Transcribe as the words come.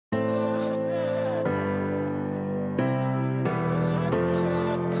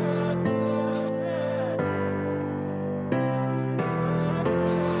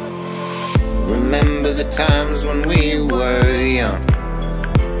remember the times when we were young,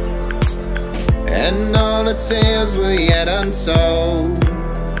 and all the tales were yet untold.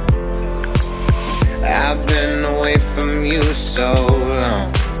 I've been away from you so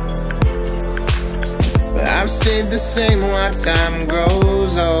long, but I've stayed the same while time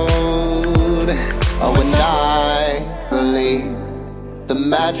grows old. Oh, and I believe the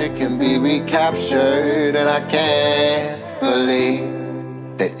magic can be recaptured, and I can't believe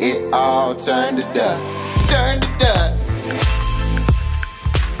that it all turned to dust. Turned to dust.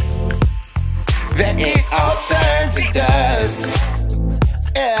 That it all turned to dust.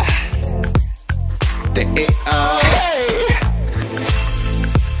 Yeah. That it all, hey.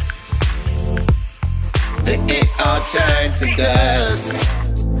 That it all turned to dust.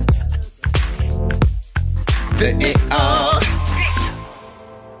 That it all.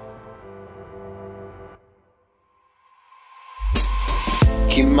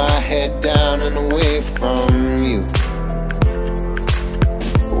 Keep my head down and away from you.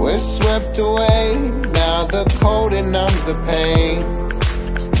 We're swept away, now the cold it numbs the pain.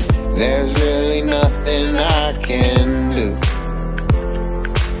 There's really nothing I can do.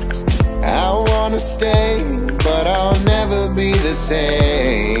 I wanna stay, but I'll never be the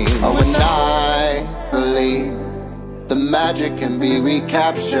same. Oh, and I believe the magic can be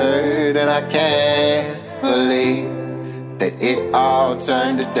recaptured, and I can't believe that it all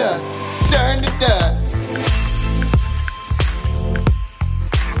turned to dust. Turned to dust.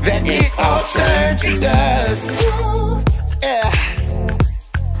 That it all turned to dust. Yeah.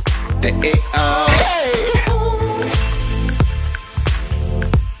 That it all, hey.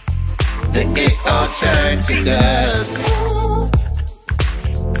 That it all turned to dust.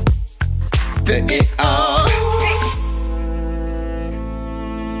 That it all.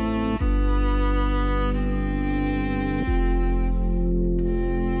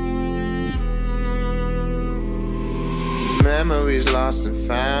 Memories lost and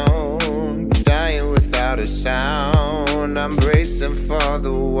found, dying without a sound. I'm bracing for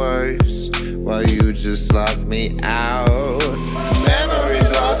the worst while you just lock me out.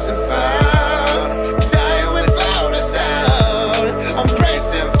 Memories lost and found, dying without a sound. I'm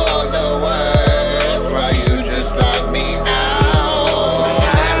bracing for the worst while you just lock me out.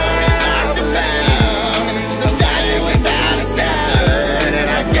 Memories lost and found, I'm dying without a sound, and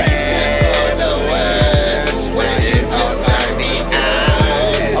I'm bracing for the worst when you just lock me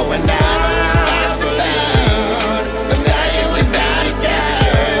out. Oh, and memories lost and found, I'm dying without a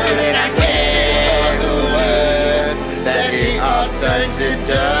sound, and I can't for the worst that it all turns to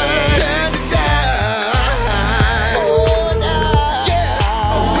dust. Turn to dust. Oh, no.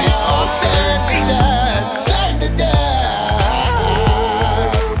 Yeah. Oh, we all turn to dust. Turn to dust.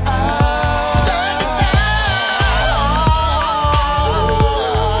 Turn to dust.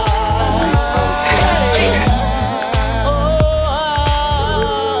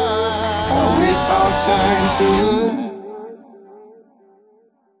 Oh, we all turn to